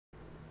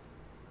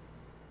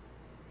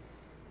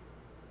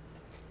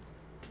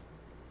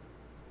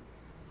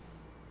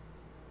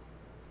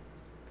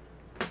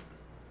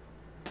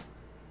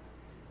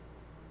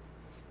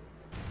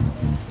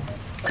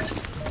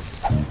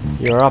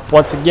You're up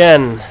once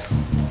again.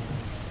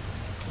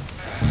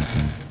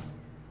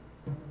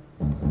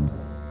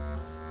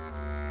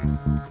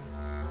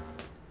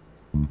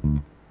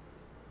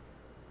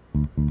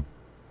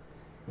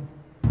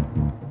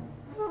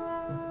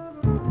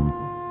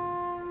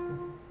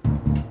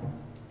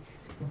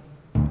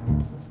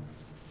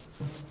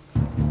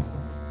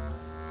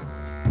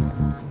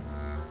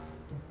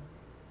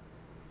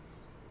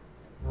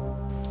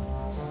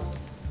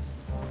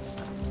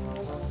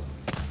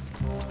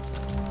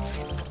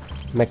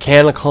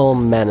 Mechanical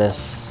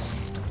Menace.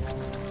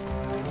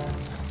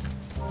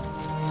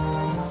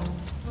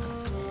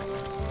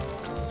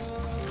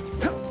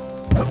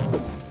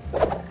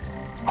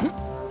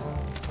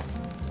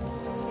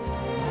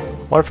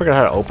 I forgot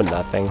how to open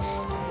that thing.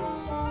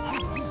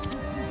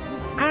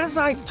 As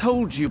I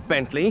told you,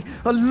 Bentley,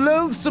 a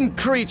loathsome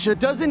creature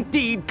does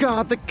indeed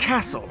guard the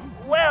castle.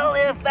 Well,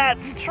 if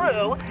that's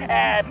true,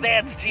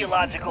 advanced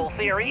geological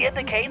theory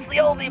indicates the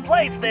only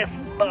place this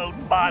boat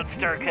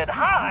monster could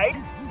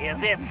hide is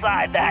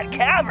inside that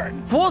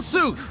cavern.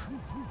 Forsooth!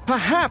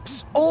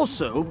 Perhaps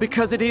also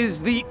because it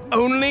is the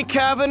only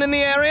cavern in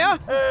the area?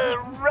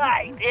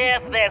 Right.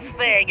 If this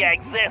thing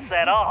exists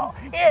at all.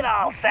 It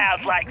all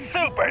sounds like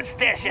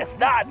superstitious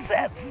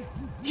nonsense.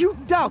 You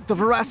doubt the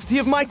veracity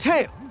of my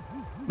tale?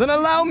 Then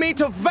allow me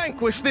to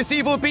vanquish this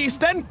evil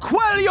beast and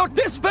quell your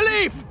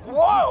disbelief!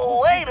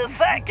 Whoa, wait a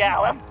sec,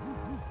 Alan.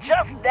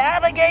 Just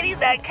navigating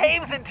that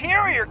cave's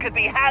interior could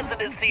be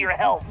hazardous to your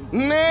health.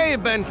 Nay,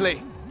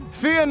 Bentley.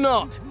 Fear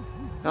not.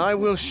 I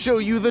will show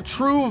you the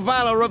true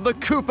valor of the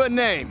Cooper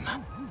name.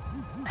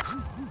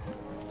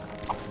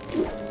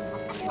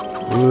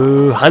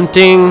 Ooh,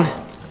 hunting.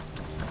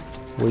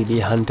 We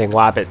be hunting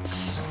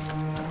wabbits.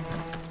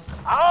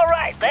 All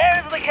right,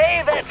 there's the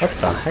cave entrance.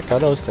 What the heck are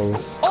those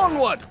things?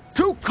 Onward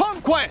to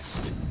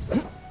conquest!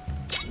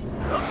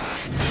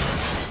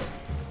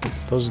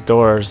 Those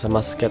doors, I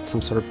must get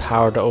some sort of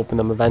power to open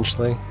them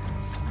eventually.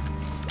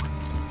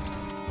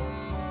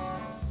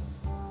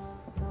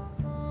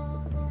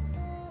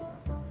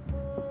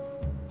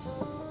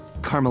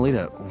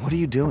 Carmelita, what are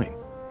you doing?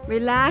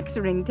 Relax,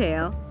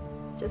 Ringtail.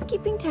 Just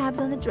keeping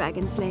tabs on the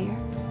Dragon Slayer.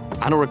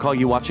 I don't recall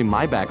you watching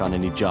my back on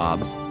any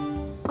jobs.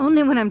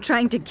 Only when I'm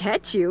trying to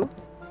catch you.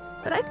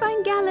 But I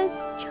find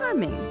Galeth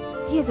charming.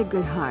 He has a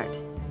good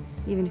heart,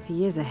 even if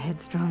he is a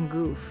headstrong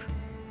goof.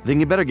 Then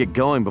you better get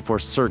going before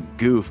Sir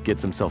Goof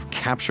gets himself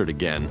captured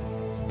again.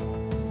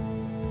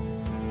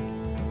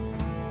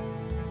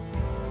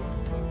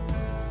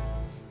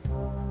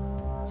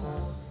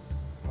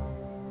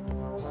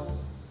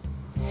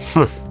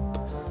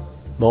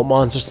 Moat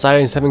monster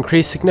sightings have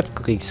increased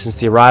significantly since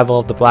the arrival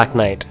of the Black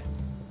Knight.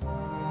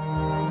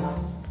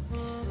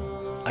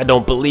 I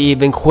don't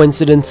believe in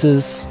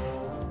coincidences.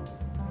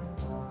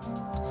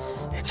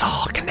 It's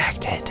all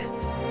connected.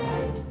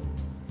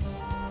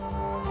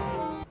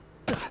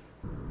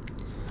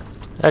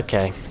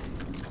 Okay.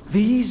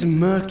 These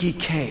murky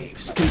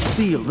caves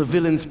conceal the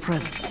villain's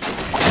presence.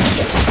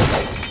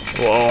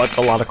 Whoa, that's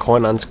a lot of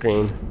coin on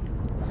screen.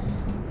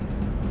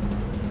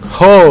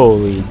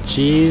 Holy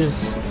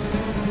jeez.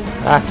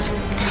 That's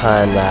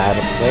kinda out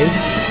of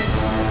place.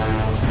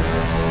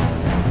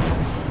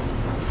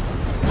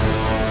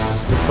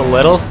 Just a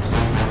little?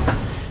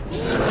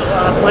 Just a little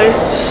out of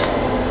place.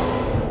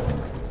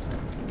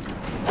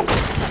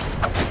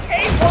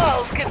 Cave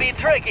walls can be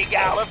tricky,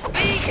 Gallup.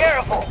 Be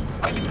careful.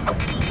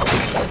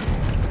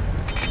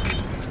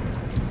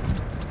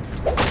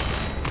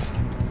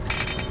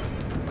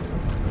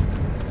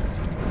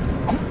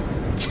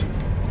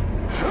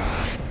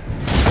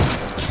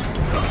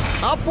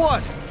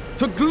 Upward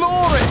to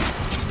glory!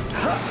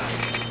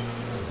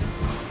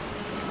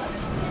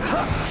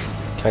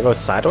 Can I go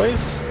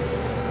sideways?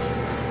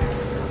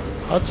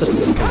 I'll just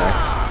disconnect.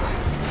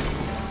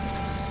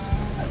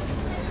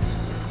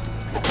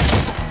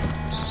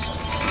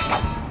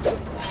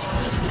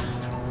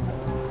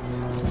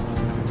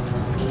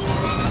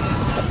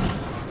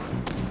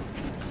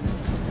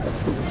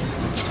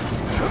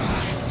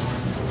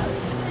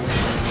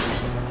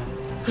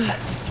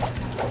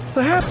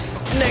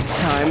 Perhaps next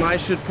time I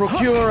should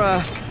procure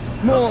a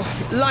more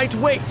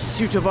lightweight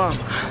suit of armor.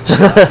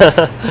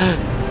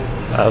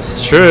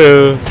 That's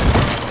true.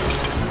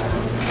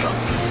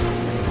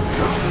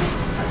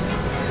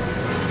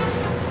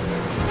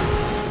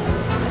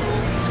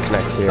 Let's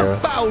disconnect here. The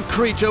foul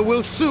creature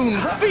will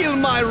soon feel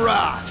my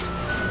wrath.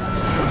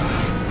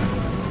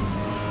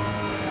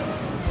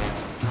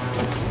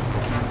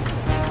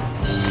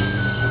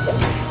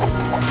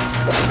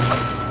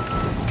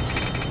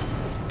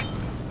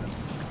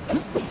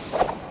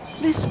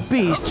 This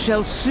beast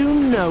shall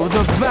soon know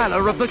the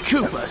valor of the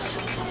Coopers.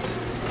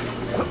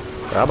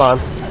 Grab on.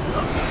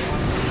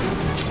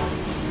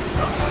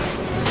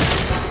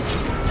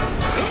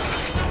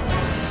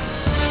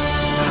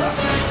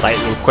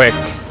 Lightning quick.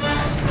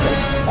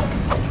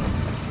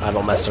 I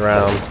don't mess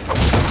around.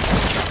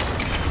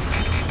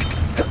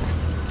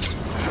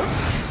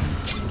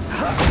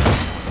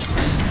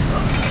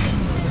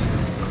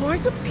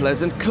 Quite a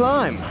pleasant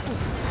climb.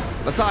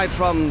 Aside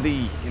from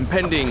the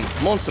impending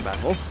monster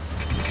battle,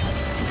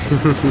 I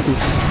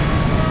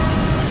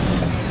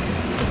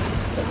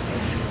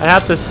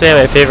have to say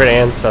my favorite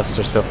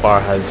ancestor so far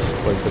was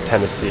the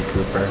Tennessee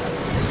Cooper.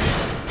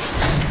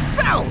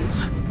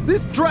 Sounds!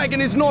 This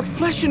dragon is not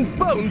flesh and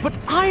bone, but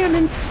iron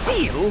and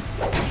steel?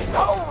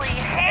 Holy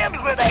hand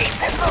grenades!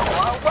 It's a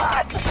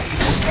robot!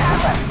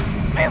 Damn it!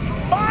 This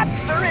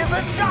monster is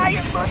a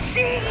giant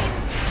machine!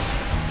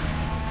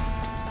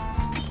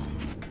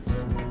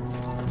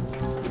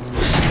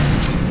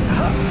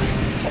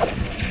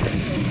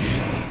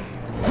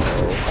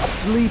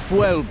 Sleep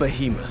well,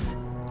 Behemoth,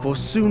 for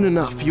soon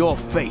enough your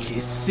fate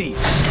is sealed.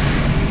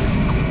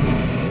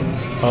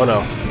 Oh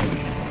no.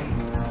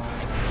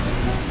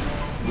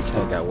 I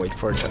gotta wait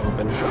for it to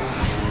open.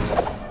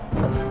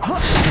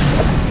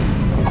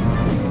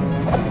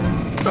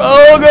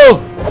 Oh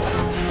no!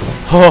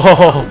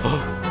 Oh.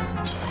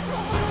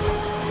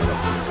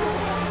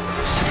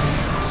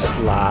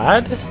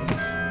 Slide?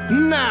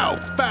 Now,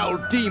 foul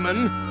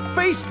demon,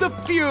 face the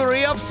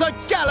fury of Sir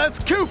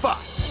Gareth Cooper!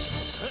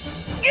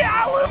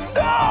 Gallus,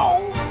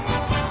 no!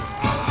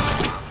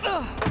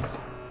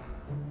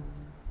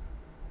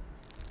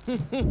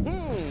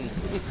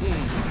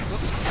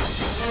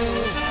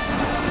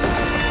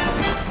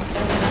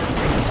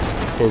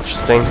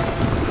 Interesting.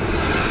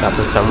 That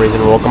for some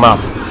reason woke him up.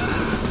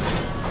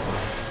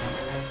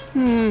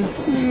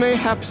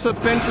 Mayhap Sir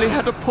Bentley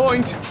had a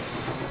point.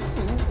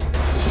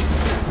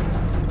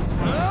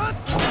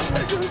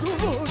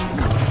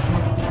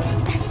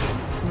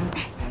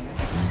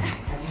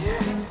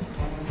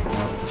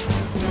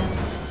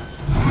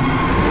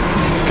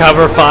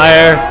 Cover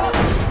fire.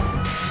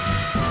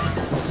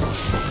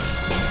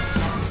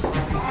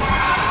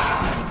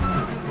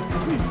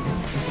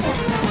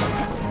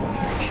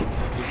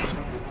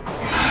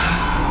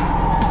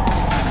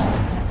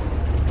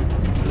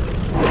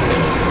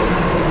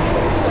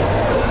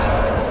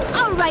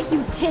 All right,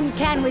 you tin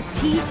can with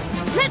teeth.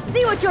 Let's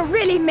see what you're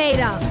really made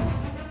of.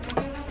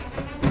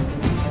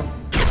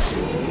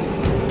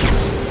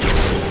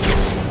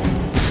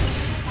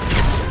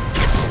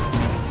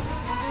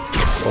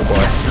 Oh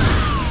boy.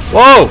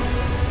 Whoa!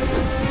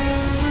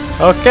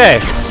 Okay.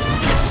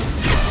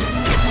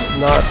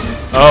 Not.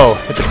 Oh,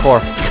 hit the core.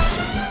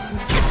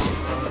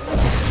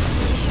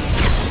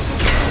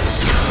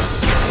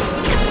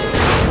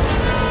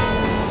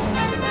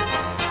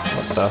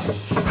 What the?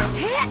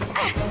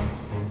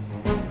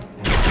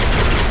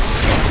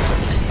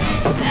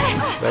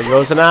 There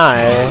goes an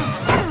eye.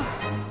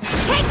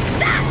 Take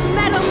that,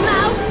 metal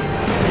mouth!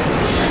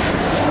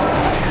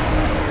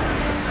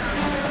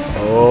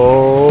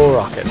 Oh,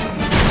 rocket.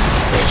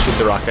 Okay, shoot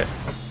the rocket.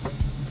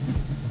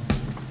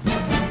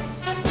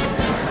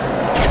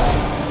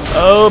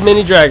 Oh,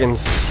 mini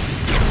dragons.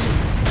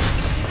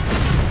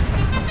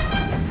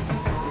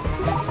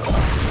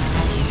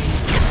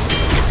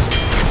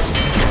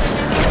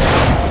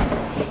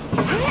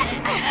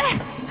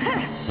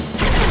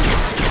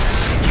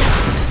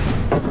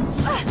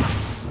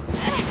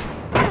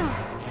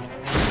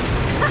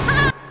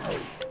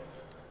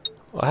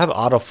 I have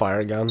auto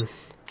fire gun.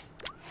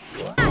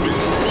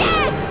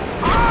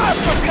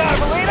 Awesome,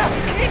 Carmelita!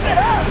 Keep it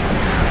up!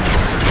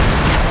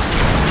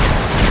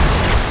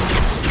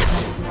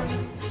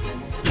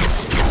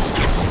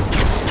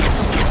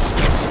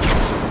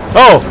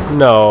 Oh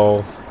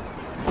no!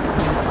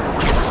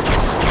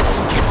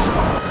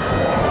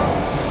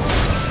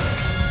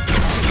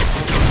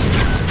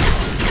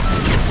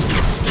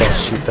 Can't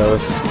shoot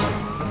those.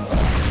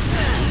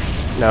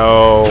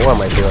 No, what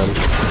am I doing?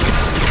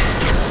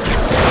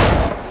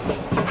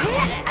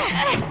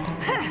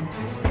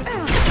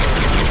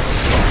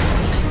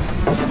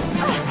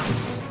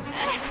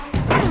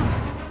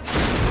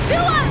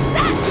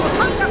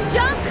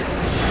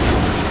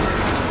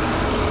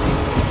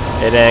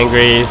 It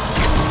angries.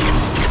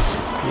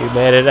 You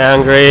made it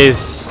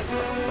angries.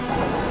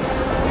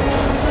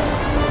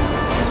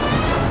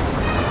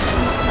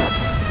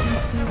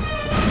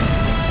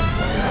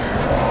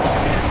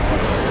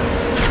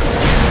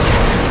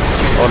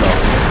 Oh no.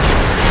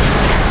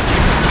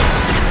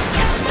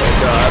 Oh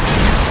god.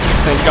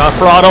 Thank god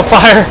for auto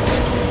fire.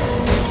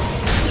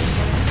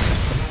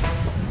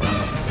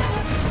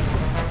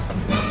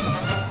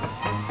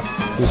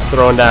 Who's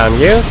throwing down?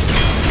 You?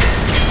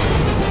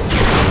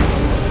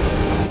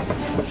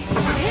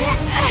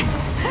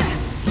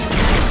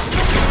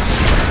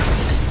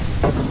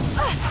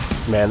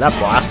 Man, that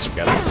blaster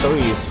gun is so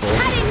useful.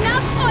 Had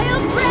enough oil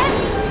breath?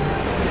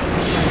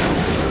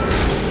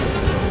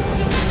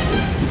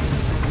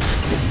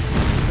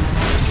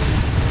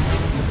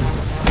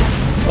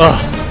 Ugh.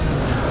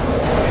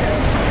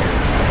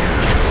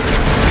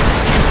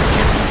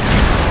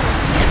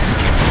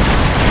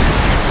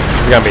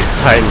 This is gonna be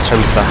tight in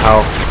terms of the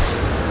how.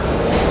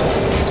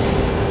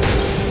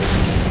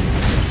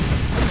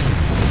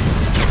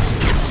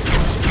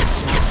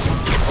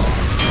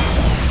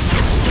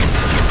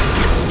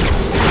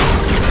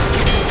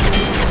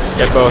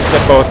 Get both,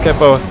 get both, get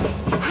both.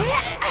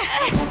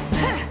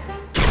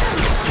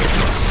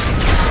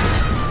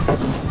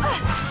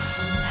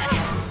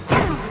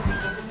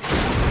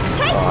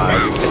 Oh, I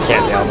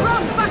can't nail this.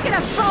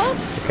 gonna bolt?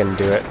 I couldn't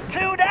do it.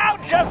 2 down,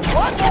 just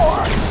 1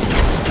 more.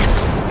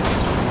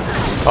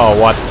 Oh,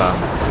 what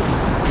the?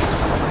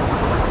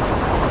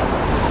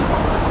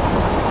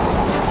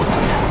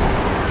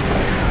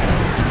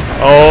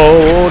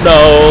 Oh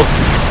no!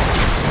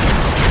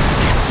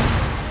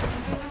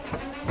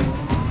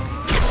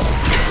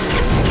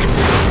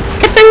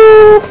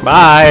 Ka-ting!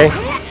 Bye!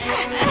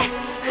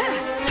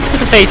 To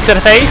the face, to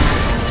the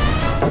face!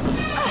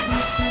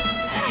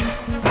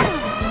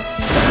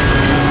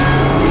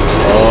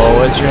 Oh,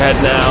 where's your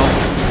head now?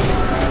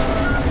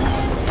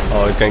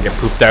 Oh, he's gonna get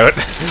pooped out.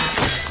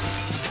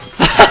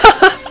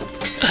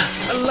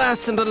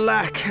 Alas and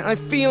alack, I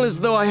feel as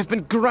though I have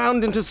been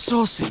ground into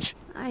sausage.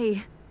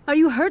 Are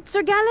you hurt,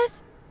 Sir Galeth?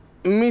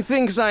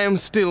 Methinks I am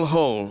still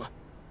whole.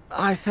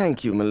 I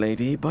thank you,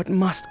 milady, but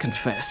must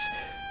confess,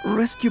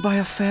 rescue by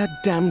a fair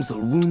damsel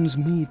wounds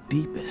me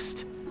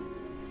deepest.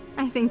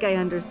 I think I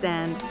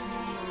understand.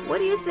 What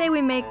do you say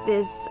we make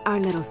this our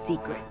little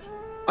secret?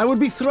 I would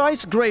be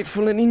thrice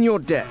grateful and in your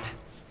debt.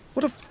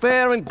 What a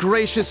fair and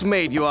gracious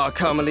maid you are,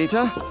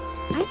 Carmelita.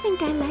 I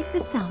think I like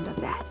the sound of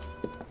that.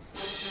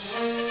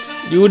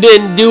 You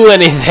didn't do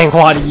anything.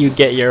 Why did you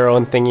get your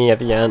own thingy at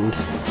the end?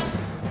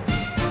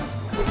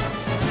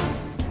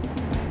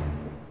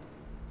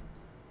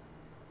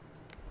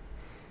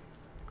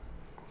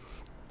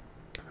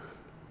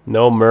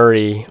 No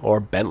Murray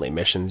or Bentley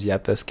missions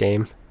yet this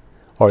game.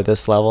 Or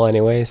this level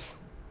anyways.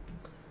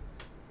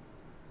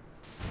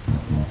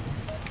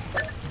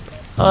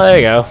 Oh, there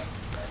you go.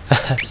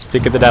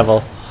 Speak of the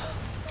devil.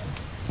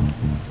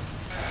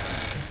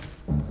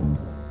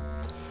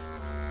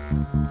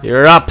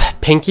 You're up,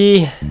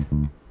 Pinky.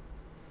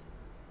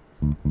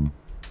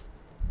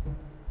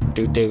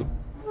 Doot doot.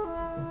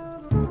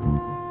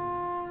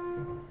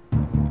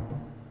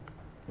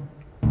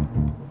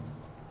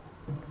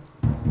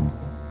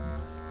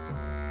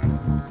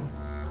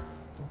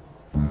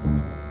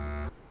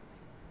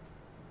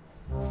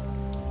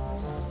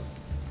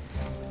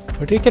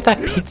 Where did you get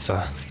that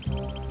pizza?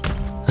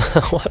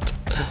 What?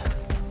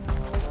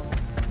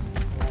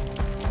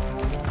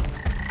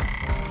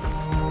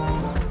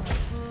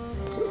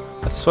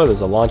 I swear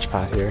there's a launch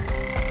pad here.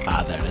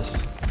 Ah, there it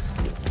is.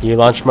 Can you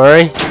launch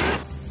Murray?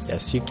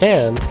 Yes, you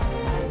can.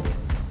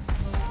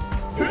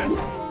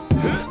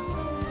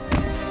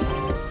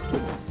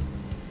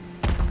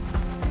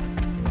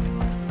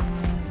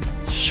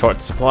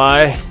 Short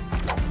supply.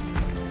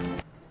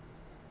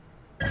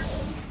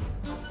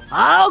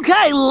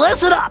 Okay,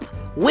 listen up.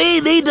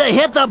 We need to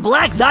hit the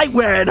Black Knight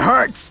where it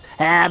hurts.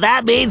 And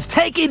that means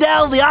taking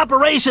down the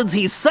operations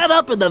he set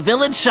up in the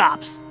village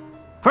shops.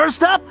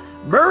 First up,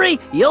 Murray,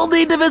 you'll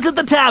need to visit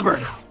the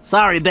tavern.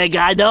 Sorry, big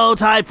guy, no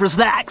time for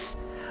snacks.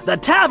 The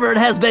tavern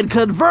has been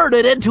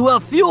converted into a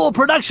fuel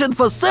production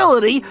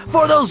facility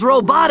for those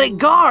robotic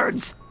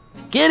guards.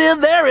 Get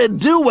in there and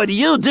do what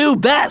you do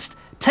best.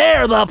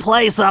 Tear the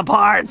place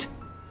apart.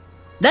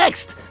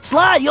 Next,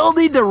 Sly, you'll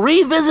need to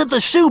revisit the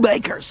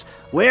shoemakers.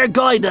 We're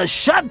going to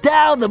shut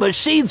down the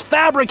machines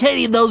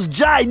fabricating those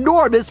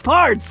ginormous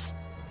parts.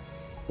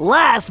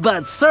 Last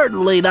but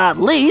certainly not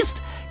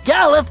least,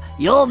 Galeth,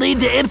 you'll need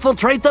to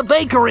infiltrate the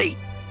bakery.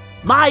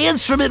 My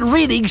instrument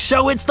readings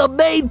show it's the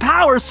main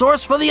power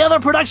source for the other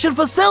production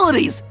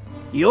facilities.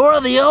 You're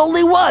the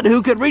only one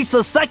who can reach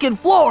the 2nd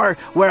floor,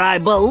 where I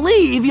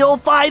believe you'll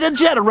find a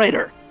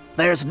generator.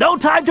 There's no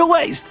time to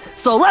waste,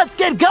 so let's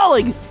get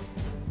going.